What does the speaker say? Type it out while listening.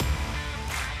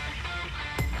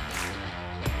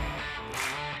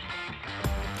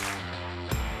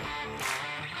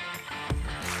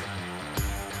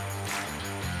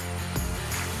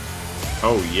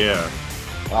Oh yeah.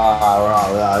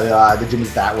 The gym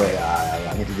is that way.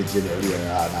 I went to the gym earlier.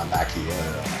 Now I'm back here.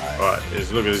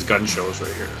 Look at his gun shows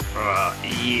right here.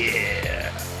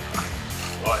 Yeah.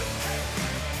 What?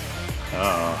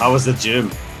 How was the gym?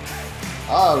 It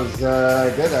was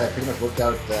good. I pretty much worked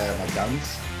out my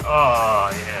guns.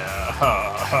 Oh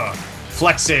yeah.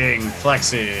 Flexing,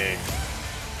 flexing.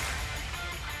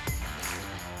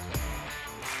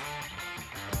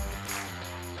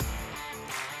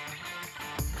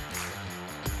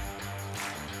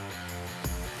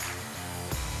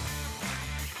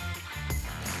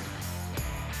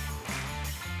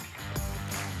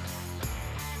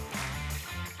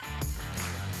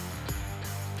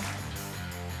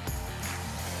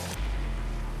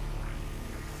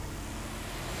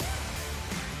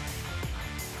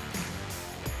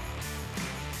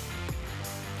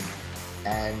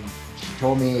 And she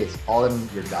told me it's all in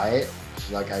your diet.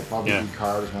 She's like, I probably Yeah. eat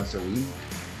carbs once a week.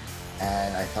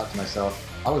 And I thought to myself,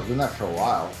 I was doing that for a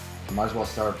while. I might as well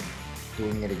start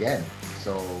doing it again.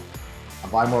 So I'm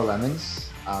buying more lemons.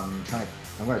 I'm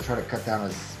going to try to cut down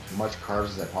as much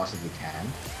carbs as I possibly can.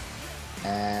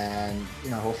 And,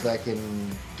 hopefully I can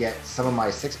get some of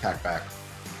my six pack back.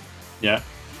 Yeah.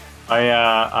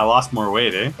 I lost more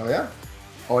weight, eh? Oh, yeah?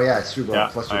 Oh, yeah, it's true, bro. Yeah.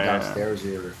 Plus you're downstairs,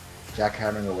 you're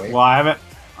jackhammering away. Well, I haven't.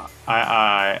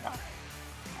 I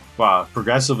well,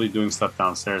 progressively doing stuff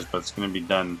downstairs, but it's going to be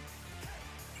done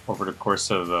over the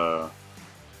course of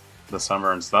the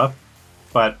summer and stuff.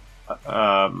 But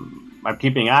I'm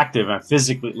keeping active and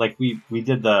physically. Like we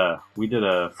did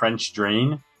a French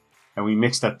drain, and we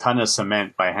mixed a ton of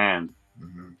cement by hand.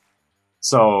 Mm-hmm.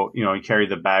 So you carry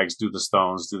the bags, do the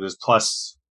stones, do this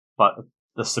plus, but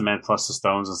the cement plus the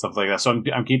stones and stuff like that. So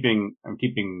I'm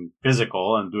keeping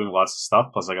physical and doing lots of stuff.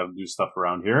 Plus I got to do stuff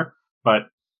around here. But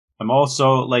I'm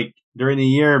also like during the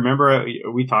year. Remember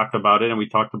we talked about it, and we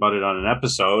talked about it on an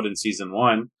episode in season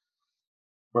 1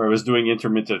 where I was doing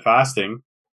intermittent fasting,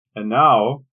 and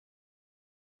now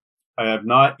I am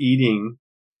not eating,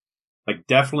 like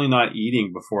definitely not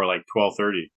eating before like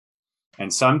 12:30.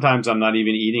 And sometimes I'm not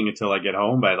even eating until I get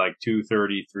home by like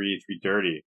 2:30,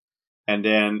 3:30. And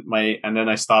then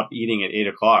I stop eating at 8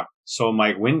 o'clock. So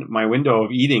my window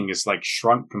of eating is like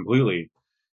shrunk completely.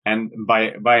 And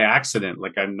by accident,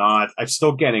 like I'm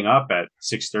still getting up at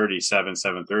 6:30,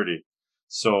 7:30.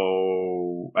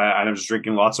 So I'm just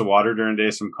drinking lots of water during the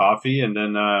day, some coffee, and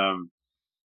then, I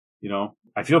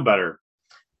feel better.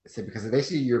 So because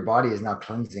basically your body is now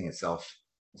cleansing itself.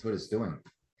 That's what it's doing.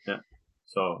 Yeah.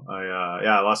 So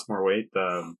I lost more weight.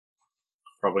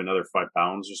 Probably another 5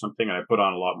 pounds or something. And I put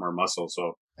on a lot more muscle.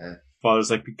 So Uh,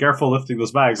 father's like, be careful lifting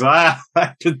those bags. I've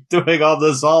been doing all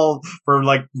this all for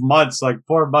like months, like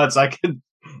 4 months. I can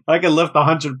lift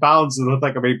 100 pounds with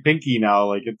like a big pinky now.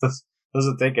 Like it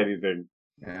doesn't take anything.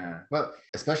 yeah. Well,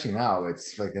 especially now,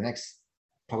 it's like the next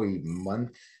probably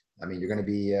month. I mean, you're going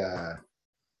to be a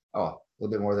little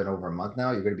bit more than over a month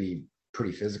now. You're going to be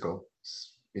pretty physical,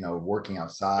 working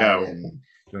outside Yeah. and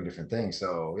doing different things.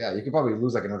 So yeah, you could probably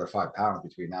lose like another 5 pounds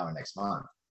between now and next month.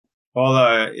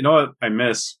 Well, you know what I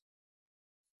miss?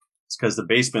 It's because the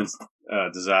basement's a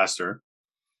disaster,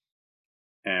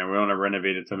 and we want to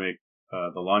renovate it to make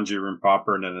the laundry room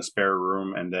proper, and then a spare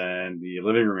room, and then the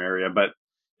living room area. But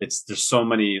there's so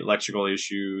many electrical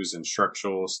issues and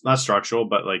structural, not structural,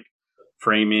 but like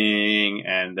framing,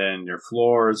 and then your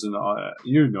floors and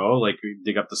all, like we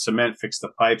dig up the cement, fix the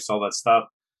pipes, all that stuff.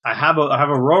 I have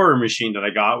a rower machine that I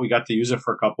got. We got to use it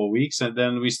for a couple of weeks, and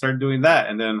then we started doing that,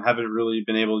 and then haven't really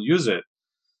been able to use it.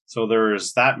 So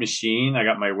there's that machine. I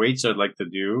got my weights I'd like to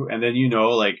do, and then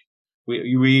like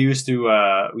we used to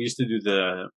do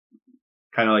the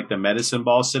kind of like the medicine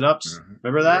ball sit ups. Mm-hmm.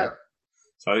 Remember that? Yeah.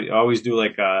 So I always do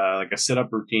like a sit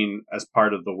up routine as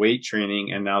part of the weight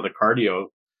training and now the cardio.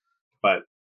 But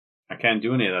I can't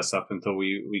do any of that stuff until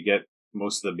we get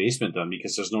most of the basement done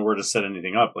because there's nowhere to set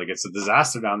anything up. Like it's a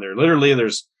disaster down there. Literally,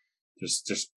 there's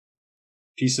just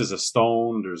pieces of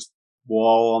stone. There's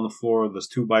wall on the floor. There's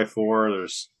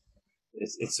 2x4.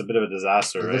 It's a bit of a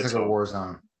disaster, It looks right? like a So war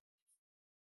zone,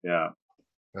 yeah,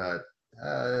 but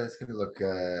it's going to look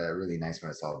really nice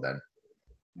when it's all done.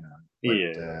 You know. But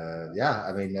yeah. yeah,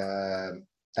 I mean,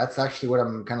 that's actually what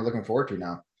I'm kind of looking forward to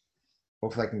now.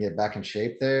 Hopefully, I can get back in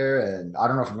shape there. And I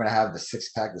don't know if I'm going to have the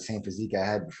six pack, the same physique I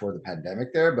had before the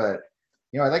pandemic there, but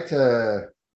I like to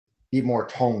be more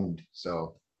toned.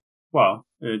 So Well,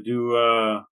 do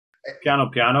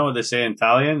piano. They say in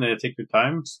Italian. They take your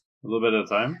time, a little bit of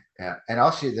time. yeah, and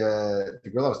also the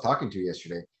girl I was talking to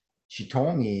yesterday, she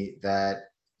told me that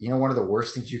one of the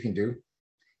worst things you can do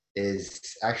is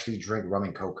actually drink rum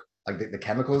and coke. Like the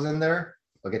chemicals in there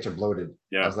will get you bloated. I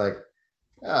Yeah. was like,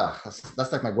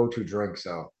 That's like my go-to drink.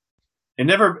 So It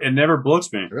never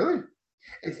bloats me. really,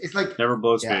 it's like, Never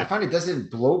bloats yeah, I me. find it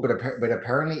doesn't bloat, but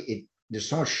apparently there's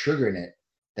so much sugar in it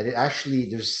that it actually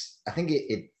there's I think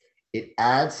it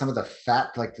adds some of the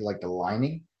fat to like the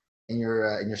lining in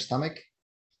your stomach.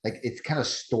 Like it kind of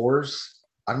stores.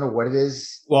 I don't know what it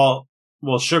is. Well,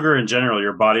 well, sugar in general,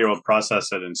 your body will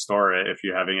process it and store it if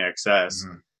you're having excess.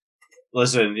 Mhm.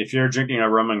 Listen, if you're drinking a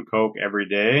rum and coke every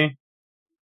day,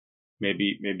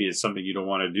 maybe it's something you don't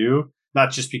want to do.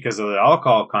 Not just because of the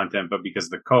alcohol content, but because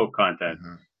of the coke content.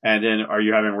 Mhm. And then, are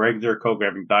you having regular coke, or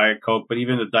having diet coke? But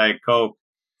even the diet coke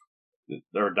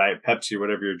or diet Pepsi or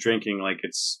whatever you're drinking, like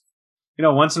it's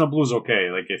once in a blue is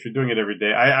okay. Like if you're doing it every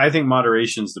day, I think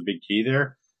moderation is the big key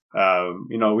there.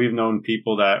 We've known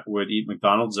people that would eat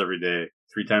McDonald's every day,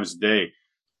 3 times a day,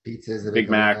 Pizza is a big Big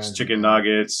Macs, one. chicken Yeah.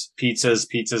 nuggets,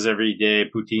 pizzas every day,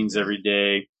 poutines Yeah. every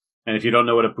day. And if you don't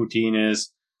know what a poutine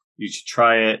is, you should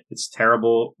try it. It's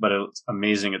terrible, but it's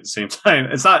amazing at the same time.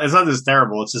 It's not just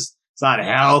terrible. It's not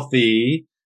healthy,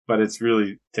 but it's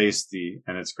really tasty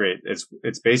and it's great.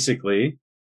 It's basically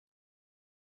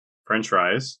French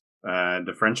fries.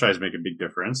 The French fries make a big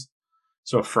difference.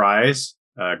 So fries,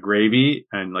 gravy,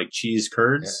 and like cheese Yeah.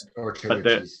 curds. Or But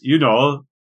cheddar cheese.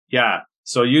 yeah.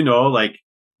 So like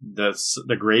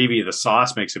the gravy, the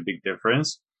sauce makes a big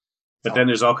difference. But then Oh,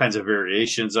 there's all kinds of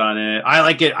variations on it. I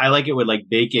like it. I like it with like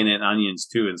bacon and onions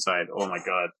too inside. Oh my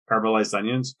god, caramelized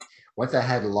onions. once I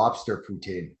had lobster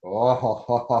poutine. Oh,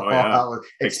 Oh that yeah, was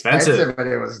expensive. expensive, but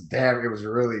it was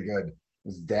really good. It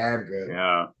was damn good.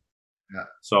 Yeah. Yeah.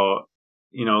 So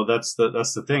that's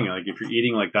the thing. Like if you're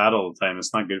eating like that all the time,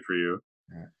 it's not good for you.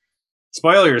 Yeah.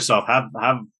 Spoil yourself. Have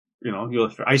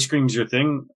if ice cream's your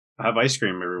thing, have ice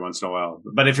cream every once in a while.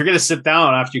 But if you're gonna sit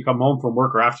down after you come home from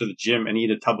work or after the gym and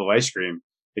eat a tub of ice cream,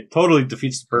 it totally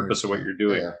defeats the purpose of what 100%. you're Yeah,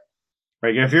 doing. yeah.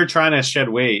 Right? If you're trying to shed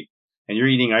weight and you're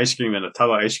eating ice cream and a tub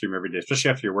of ice cream every day, especially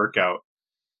after your workout,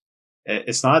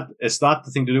 it's not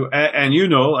the thing to do. And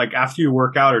like after you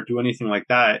work out or do anything like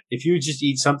that, if you just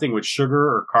eat something with sugar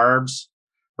or carbs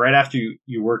right after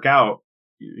you work out,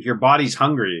 your body's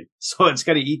hungry, so it's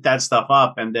got to eat that stuff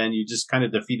up, and then you just kind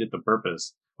of defeated the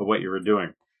purpose of what you were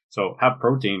doing. So have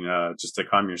protein just to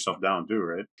calm yourself down too,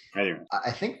 right? Anyway,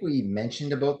 I think we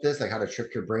mentioned about this, like how to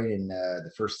trick your brain in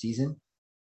the first season.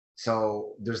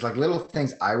 So there's like little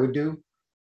things I would do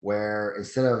where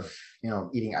instead of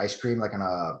eating ice cream like on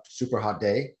a super hot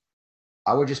day,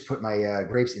 I would just put my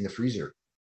grapes in the freezer,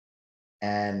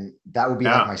 and that would be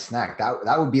like yeah, my snack.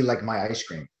 That would be like my ice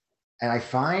cream. And I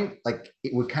find like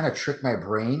it would kind of trick my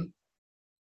brain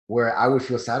where I would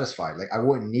feel satisfied. Like I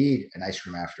wouldn't need an ice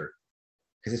cream after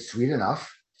because it's sweet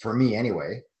enough for me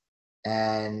anyway.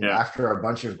 And yeah, after a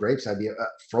bunch of grapes, I'd be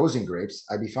frozen grapes,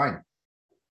 I'd be fine.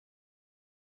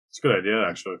 it's a good idea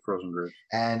actually. Frozen grapes.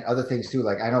 And other things too.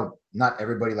 Like I know not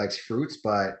everybody likes fruits,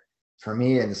 but for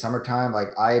me in the summertime, like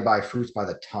I buy fruits by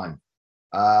the ton.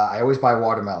 I always buy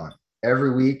watermelon.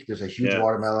 Every week, there's a huge Yeah.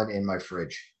 watermelon in my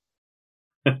fridge.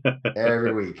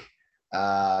 Every week.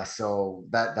 So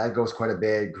that goes quite a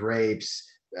bit. Grapes,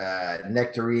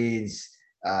 nectarines,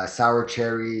 sour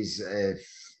cherries,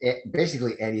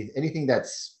 basically anything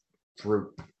that's fruit,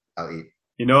 I'll eat.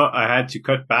 I had to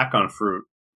cut back on fruit.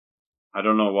 I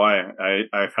don't know why.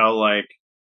 I felt like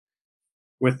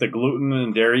with the gluten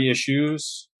and dairy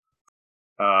issues,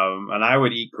 and I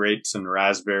would eat grapes and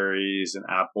raspberries and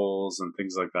apples and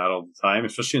things like that all the time,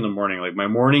 especially in the morning. Like my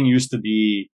morning used to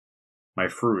be my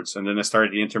fruits, and then I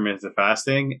started the intermittent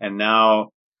fasting, and now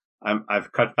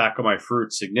I've cut back on my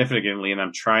fruits significantly, and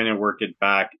I'm trying to work it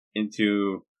back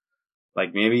into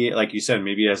like maybe like you said,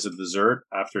 maybe as a dessert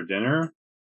after dinner.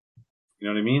 You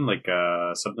know what I mean? Like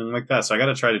something like that. So I got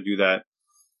to try to do that.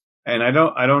 And I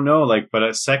don't know, like, but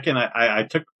a second, I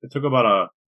took it took about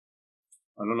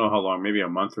I don't know how long, maybe a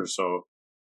month or so,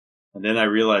 and then I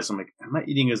realized I'm like, I'm not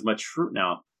eating as much fruit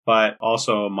now, but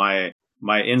also my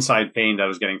inside pain that I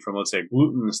was getting from, let's say,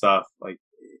 gluten and stuff, like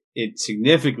it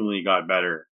significantly got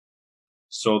better.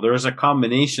 So there's a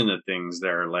combination of things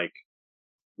there. Like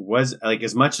was like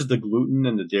as much as the gluten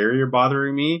and the dairy are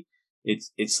bothering me,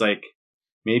 it's like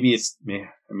maybe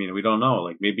I mean, we don't know.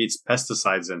 Like maybe it's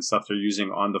pesticides and stuff they're using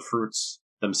on the fruits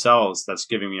themselves that's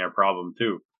giving me a problem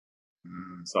too.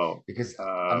 Mm. So, Because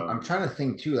I'm um, trying to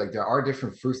think too, like there are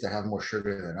different fruits that have more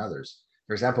sugar than others.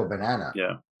 For example, banana,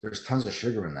 yeah, there's tons of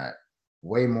sugar in that,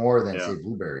 way more than yeah, say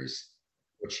blueberries,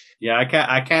 which yeah. I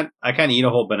can't eat a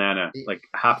whole banana, like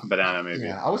half a banana maybe.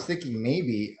 yeah, I was thinking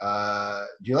maybe do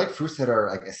you like fruits that are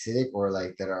like acidic or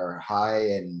like that are high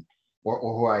and or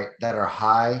who are that are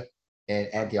high in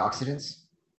antioxidants?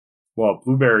 Well,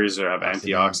 blueberries have Oxidants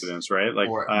antioxidants, right? Like,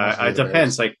 or most it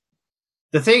depends. berries. Like,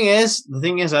 the thing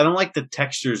is, I don't like the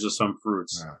textures of some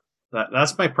fruits. Yeah.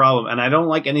 That's my problem, and I don't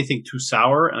like anything too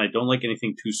sour, and I don't like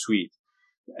anything too sweet.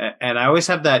 And I always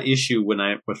have that issue when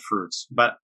I with fruits.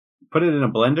 But put it in a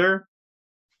blender,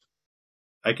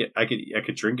 I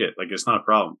could drink it. Like it's not a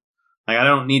problem. Like I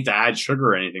don't need to add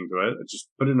sugar or anything to it. I just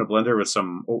put it in a blender with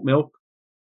some oat milk,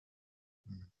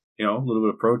 a little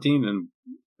bit of protein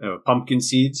and pumpkin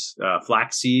seeds,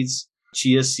 flax seeds,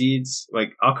 chia seeds,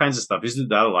 like all kinds of stuff. I used to do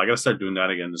that a lot. I got to start doing that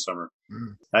again this summer.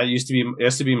 Mm. That used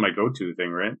to be my go-to thing,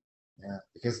 right? Yeah,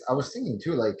 because I was thinking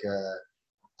too, like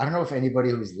I don't know if anybody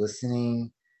who's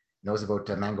listening knows about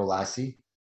mango lassi,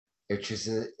 which is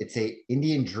it's a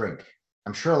Indian drink.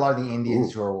 I'm sure a lot of the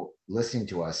Indians Ooh, who are listening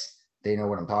to us, they know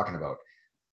what I'm talking about.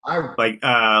 I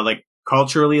like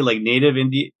culturally, like native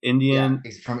Yeah, Indian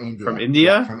it's from from India.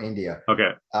 Yeah, India. from India.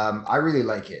 Okay, I really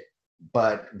like it,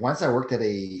 but once I worked at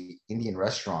a Indian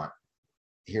restaurant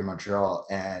here in Montreal,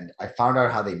 and I found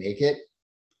out how they make it.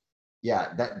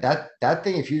 Yeah, that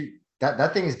thing, if you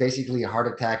that thing is basically a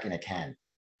heart attack in a can,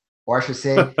 or I should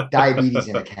say, diabetes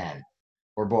in a can,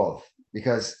 or both,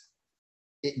 because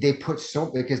they put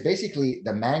so because basically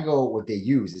the mango what they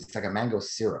use is like a mango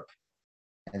syrup,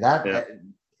 and that yeah,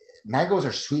 mangoes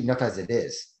are sweet enough as it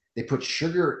is. They put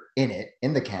sugar in it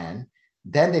in the can,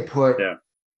 then they put yeah.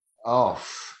 oh,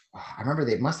 I remember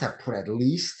they must have put at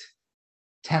least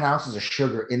 10 ounces of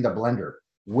sugar in the blender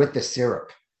with the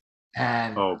syrup.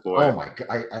 And Oh oh boy. my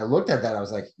God, I looked at that. I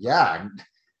was like, yeah,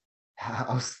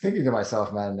 I was thinking to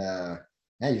myself, man,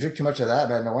 man, you drink too much of that,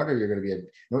 man. No wonder you're going to be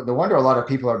no wonder a lot of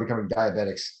people are becoming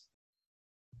diabetics.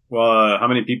 Well, how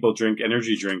many people drink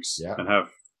energy drinks Yeah. and have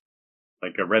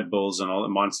like a Red Bulls and all the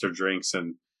monster drinks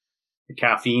and the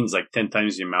caffeine's like 10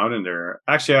 times the amount in there.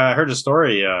 Actually, I heard a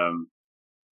story.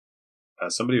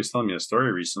 Somebody was telling me a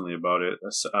story recently about it.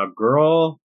 A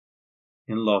girl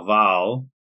in Laval,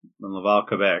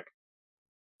 Quebec,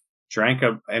 drank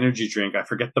a energy drink. I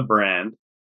forget the brand,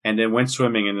 and then went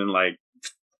swimming, and then like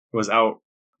was out,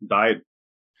 died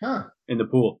Huh. in the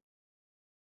pool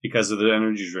because of the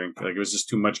energy drink. Like it was just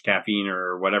too much caffeine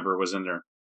or whatever was in there.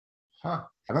 Huh.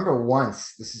 I remember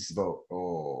once, this is about,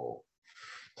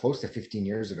 close to 15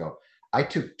 years ago. I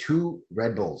took two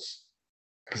Red Bulls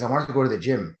because I wanted to go to the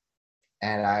gym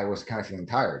and I was kind of feeling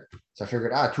tired. So I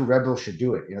figured, two Red Bulls should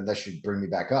do it. That should bring me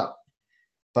back up.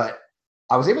 But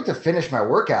I was able to finish my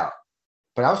workout,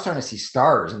 but I was starting to see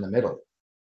stars in the middle.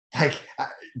 Like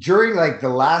during like the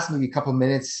last maybe couple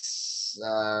minutes,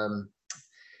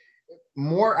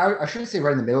 more, I shouldn't say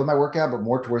right in the middle of my workout, but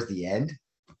more towards the end.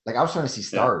 Like I was starting to see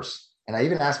Yeah. stars. And I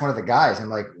even asked one of the guys, I'm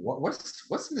like,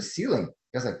 what's in the ceiling?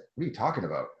 I was like, what are you talking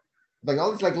about? Like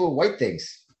all these like little white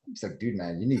things. He's like, dude,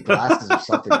 man, you need glasses or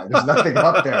something, man. There's nothing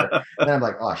up there. And I'm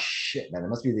like, oh shit, man, it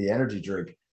must be the energy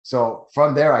drink. So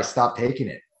from there, I stopped taking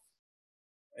it.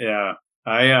 Yeah.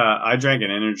 I drank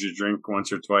an energy drink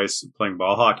once or twice playing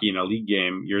ball hockey in a league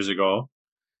game years ago,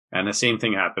 and the same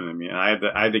thing happened to me. And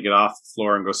I had to get off the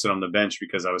floor and go sit on the bench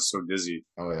because I was so dizzy.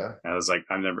 Oh yeah. And I was like,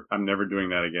 I'm never doing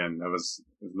that again. It was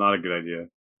not a good idea.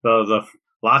 The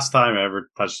last time I ever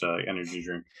touched a energy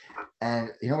drink. And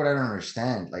you know what I don't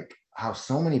understand? Like how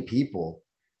so many people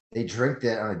they drink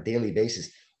that on a daily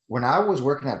basis. When I was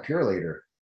working at Purelator,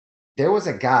 there was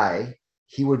a guy,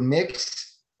 he would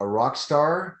mix a rock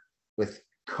star with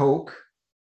Coke,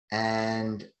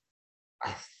 and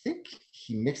I think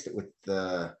he mixed it with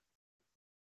I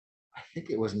think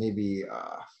it was maybe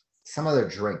some other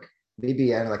drink,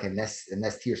 maybe like a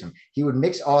Nestea or something. He would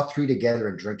mix all three together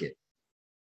and drink it.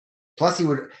 Plus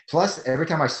every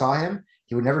time I saw him,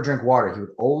 he would never drink water. He would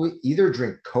always either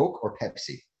drink Coke or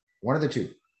Pepsi, one of the two.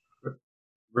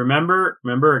 Remember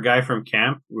a guy from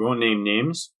camp? We won't name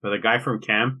names, but a guy from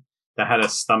camp that had a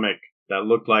stomach that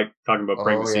looked like, talking about Oh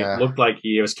pregnancy, yeah, looked like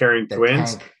he was carrying the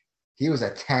twins. tank. He was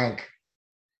a tank.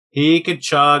 He could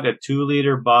chug a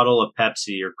 2-liter bottle of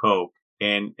Pepsi or Coke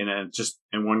just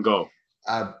in one go.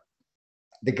 Uh,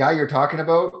 the guy you're talking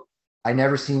about, I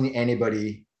never seen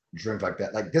anybody drink like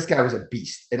that. Like this guy was a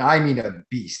beast, and I mean a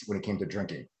beast when it came to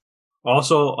drinking.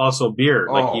 Also beer.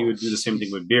 Like he Oh, would do the same thing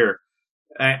geez. with beer,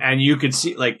 and you could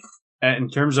see like in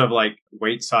terms of like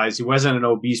weight size, he wasn't an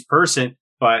obese person,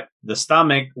 but the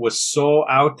stomach was so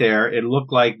out there. It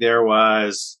looked like there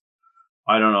was,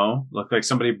 I don't know, looked like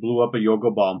somebody blew up a yoga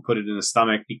ball and put it in the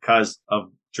stomach because of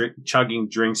chugging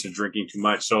drinks or drinking too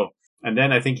much. So, and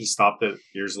then I think he stopped it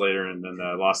years later and then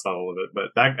lost all of it. But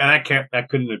that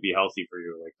couldn't be healthy for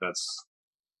you. Like that's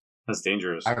I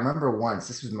dangerous. remember once.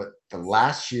 This was the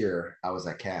last year I was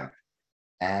at camp,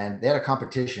 and they had a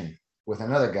competition with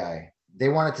another guy. They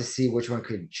wanted to see which one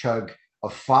could chug a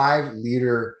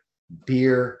 5-liter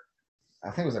beer I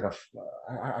think it was like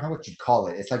I don't know what you'd call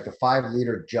it. It's like the 5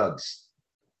 liter jugs.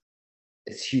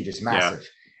 It's huge. It's Yeah, massive.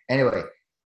 Anyway,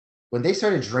 when they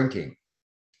started drinking,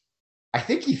 I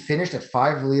think he finished a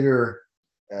 5 liter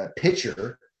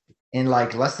pitcher in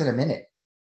like less than a minute.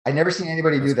 I never seen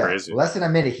anybody do that's that. crazy. Less than a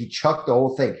minute, he chucked the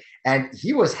whole thing, and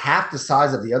he was half the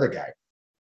size of the other guy.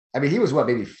 I mean, he was what,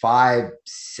 maybe 5'7",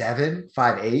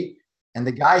 5'8", and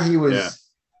the guy he Yeah. was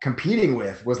competing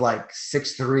with was like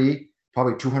 6'3",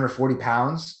 probably 240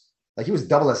 pounds. Like he was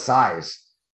double his size.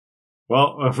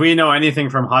 Well, if we know anything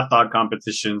from hot dog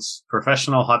competitions,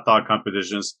 professional hot dog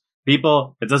competitions,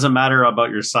 people, it doesn't matter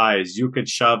about your size. You could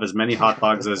shove as many hot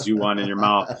dogs as you want in your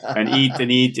mouth and eat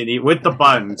and eat and eat with the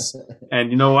buns.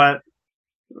 And you know what?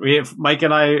 We, if Mike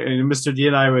and I, and Mr. D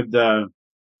and I would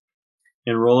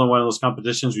enroll in one of those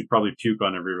competitions, we'd probably puke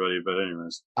on everybody. But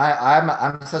anyways,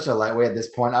 I'm such a lightweight at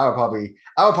this point. I would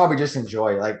probably just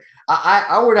enjoy. Like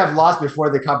I would have lost before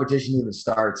the competition even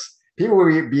starts. People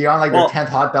would be on like their well, 10th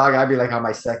hot dog. I'd be like on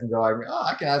my second go.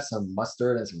 I can add some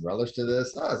mustard and some relish to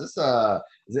this. Oh,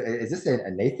 is this a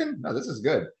Nathan? No, this is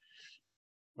good.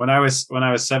 when I was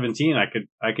 17, I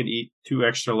could eat 2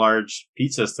 extra large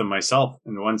pizzas to myself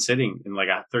in one sitting in like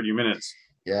 30 minutes.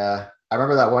 Yeah, I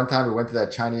remember that one time we went to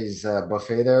that Chinese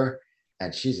buffet there,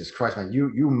 and Jesus Christ, man,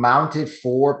 you mounted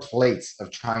 4 plates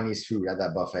of Chinese food at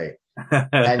that buffet,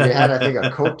 and you had I think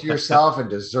a Coke to yourself and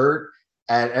dessert,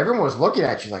 and everyone was looking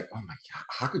at you like, oh my God,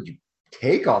 how could you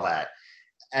take all that?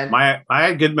 And I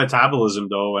had good metabolism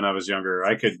though when I was younger.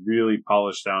 I could really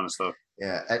polish down and stuff.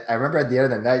 yeah, I remember at the end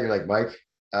of the night, you're like, Mike,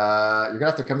 you're gonna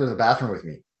have to come to the bathroom with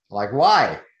me. I'm like,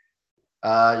 why?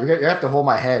 You have to hold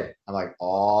my head. I'm like,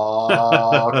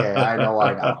 oh, okay, I know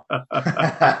why now.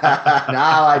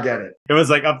 Now I get it. It was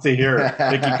like up to here.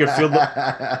 Like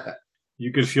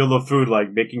you could feel the food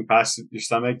like making past your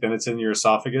stomach, then it's in your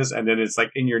esophagus, and then it's like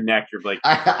in your neck. You're like,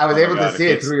 I was oh my able to god, see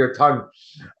okay, it through your tongue,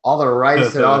 all the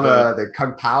rice and all the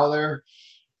kung pao there.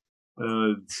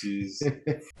 oh jeez.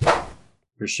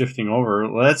 We're shifting over.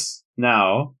 Let's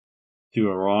now do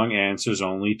a wrong answers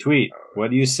only tweet. What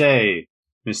do you say,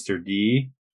 Mr. D?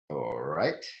 All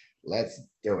right, let's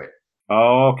do it.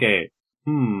 Okay.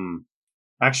 Hmm.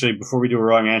 Actually, before we do a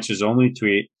wrong answers only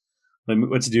tweet,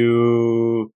 let's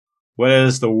do what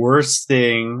is the worst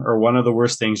thing or one of the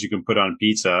worst things you can put on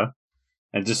pizza.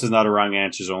 And this is not a wrong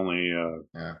answers only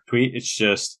Yeah. tweet. It's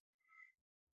just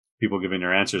people giving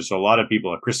their answers. So a lot of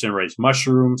people, Christian writes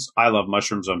mushrooms. I love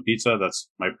mushrooms on pizza. That's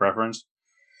my preference.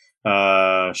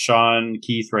 Sean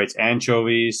Keith writes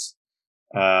anchovies.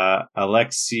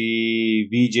 Alexi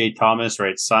VJ Thomas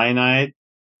writes cyanide.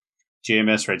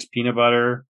 JMS writes peanut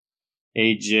butter.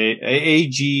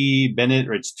 AG Bennett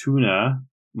writes tuna.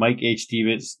 Mike H.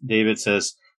 David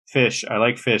says fish. I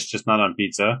like fish, just not on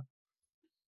pizza.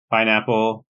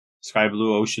 Pineapple. Sky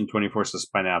Blue Ocean 24 says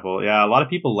pineapple. Yeah, a lot of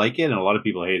people like it and a lot of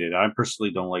people hate it. I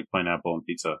personally don't like pineapple on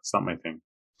pizza. It's not my thing.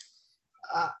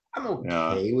 I'm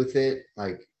Yeah. okay with it.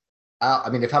 Like, I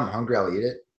mean, if I'm hungry, I'll eat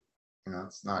it.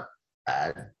 It's not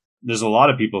bad. There's a lot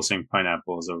of people saying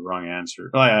pineapple is a wrong answer.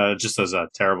 Just as a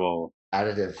terrible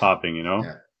Additive. topping,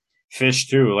 Yeah. Fish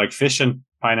too, like fish and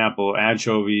pineapple,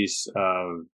 anchovies,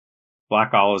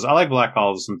 black olives. I like black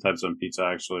olives sometimes on pizza,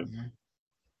 actually. Mm-hmm.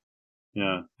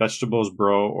 Yeah. Vegetables,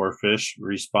 bro, or fish.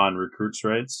 Respawn recruits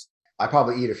rates. I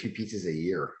probably eat a few pizzas a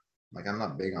year. Like, I'm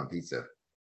not big on pizza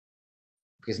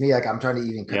because me, like, I'm trying to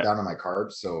even cut Yeah. down on my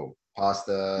carbs. So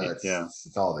pasta, Yeah.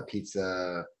 it's all the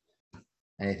pizza,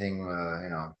 anything,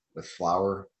 with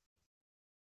flour.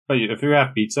 But if you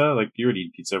have pizza, like you would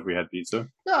eat pizza if we had pizza.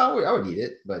 Yeah, I would eat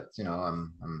it, but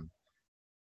I'm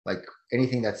like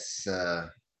anything that's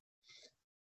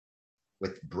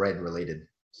with bread related.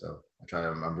 So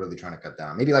I'm really trying to cut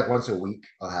down. Maybe like once a week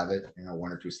I'll have it,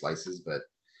 1 or 2 slices, but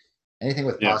anything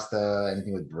with Yeah. pasta,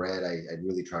 anything with bread, I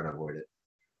really try to avoid it.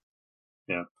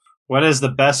 Yeah. What is the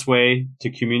best way to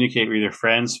communicate with your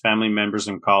friends, family members,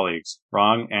 and colleagues?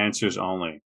 Wrong answers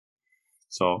only.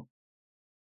 So,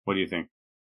 what do you think?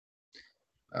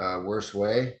 Worst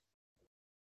way?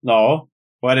 No.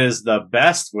 What is the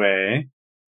best way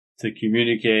to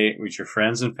communicate with your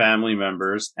friends and family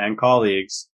members and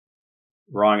colleagues?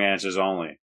 Wrong answers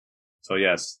only. So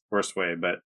yes, worst way,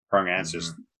 but wrong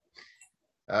answers.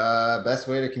 Mhm. Best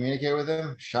way to communicate with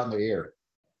them? Shot in their ear.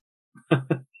 I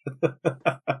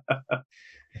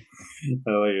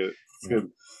like it. It's Yeah.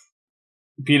 good.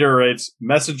 Peter writes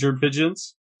messenger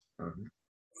pigeons. Mhm.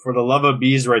 For the love of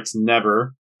bees writes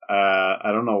never.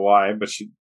 I don't know why, but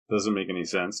she doesn't make any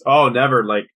sense. Oh, never,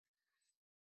 like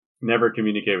never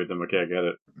communicate with them. Okay, I get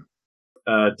it.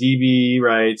 DB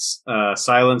writes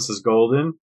silence is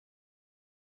golden.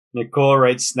 Nicole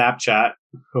writes Snapchat.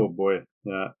 Oh boy.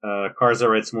 Yeah. Karza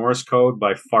writes Morse code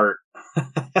by fart.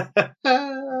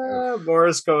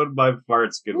 Morse code by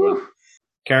fart's a good one.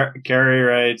 Carrie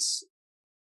writes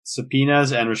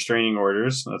subpoenas and restraining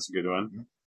orders. That's a good one.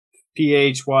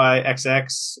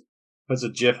 PHYXX puts a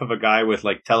gif of a guy with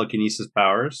like telekinesis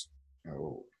powers.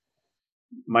 Oh.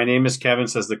 My name is Kevin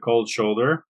says the cold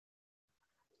shoulder.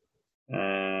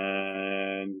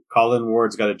 And Colin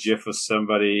Ward's got a gif of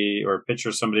somebody or a picture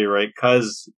of somebody, right?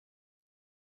 Cuz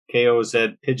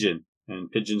KOZ pigeon,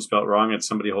 and pigeon spelt wrong. It's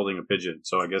somebody holding a pigeon.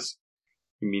 So I guess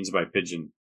he means by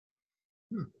pigeon.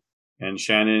 And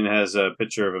Shannon has a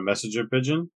picture of a messenger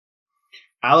pigeon.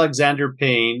 Alexander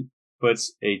Payne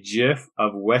puts a gif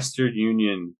of Western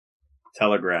Union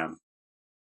telegram.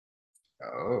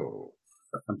 Oh.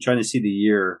 I'm trying to see the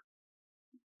year.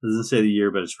 It doesn't say the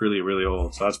year, but it's really, really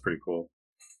old. So that's pretty cool.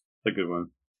 That's a good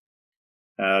one.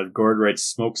 Gord writes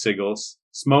smoke signals,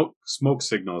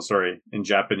 sorry, in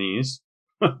Japanese.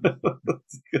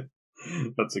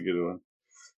 That's a good one.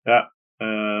 Yeah.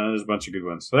 There's a bunch of good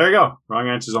ones. So there you go. Wrong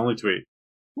answers only tweet.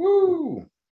 Woo!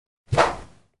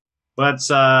 Let's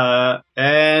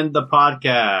end the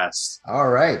podcast. All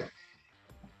right.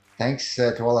 Thanks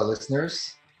to all our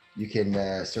listeners. You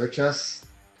can search us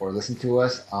or listen to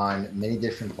us on many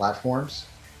different platforms.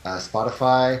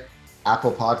 Spotify,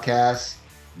 Apple Podcasts,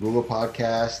 Google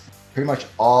Podcasts, pretty much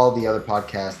all the other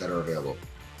podcasts that are available.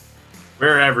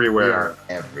 We're everywhere. We are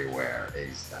everywhere,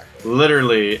 exactly.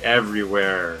 Literally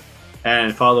everywhere.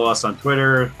 And follow us on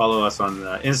Twitter, follow us on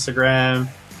Instagram,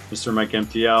 Mr. Mike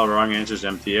MTL, Wrong Answers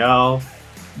MTL.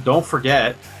 Don't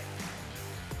forget,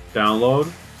 download,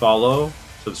 follow,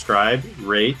 subscribe,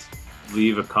 rate,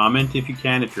 leave a comment if you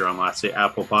can, if you're on, let's say,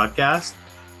 Apple Podcast.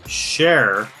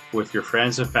 Share with your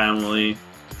friends and family.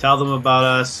 Tell them about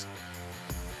us.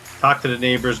 Talk to the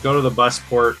neighbors. Go to the bus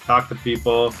port. Talk to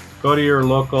people. Go to your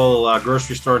local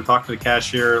grocery store and talk to the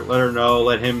cashier. Let her know.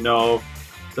 Let him know.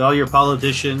 Tell your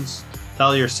politicians.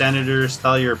 Tell your senators.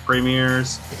 Tell your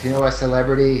premiers. If you know a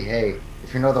celebrity, hey,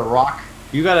 if you know The Rock,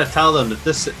 you got to tell them that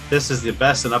this is the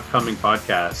best and upcoming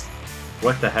podcast.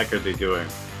 What the heck are they doing?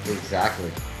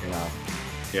 Exactly. You know.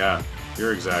 Yeah,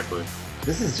 you're exactly.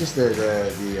 This is just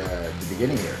the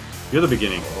beginning here. You're the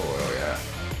beginning. Oh yeah.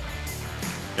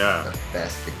 Yeah. The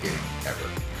best beginning ever.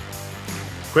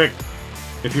 Quick,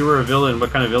 if you were a villain,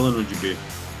 what kind of villain would you be?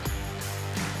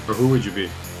 Or who would you be?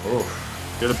 Oh.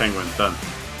 You're the Penguin. Done.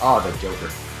 Oh, the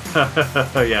Joker.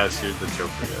 Yes, you're the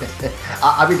Joker. Yes.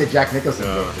 I'll be the Jack Nicholson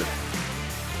Joker.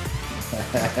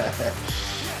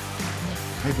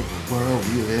 Look at the world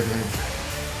we live in.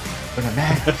 When a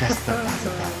man just about to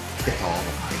get all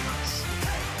the migrants.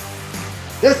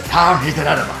 This town needs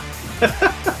another one.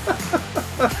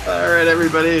 All right,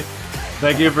 everybody.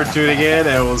 Thank you for tuning in,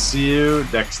 and we'll see you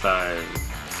next time.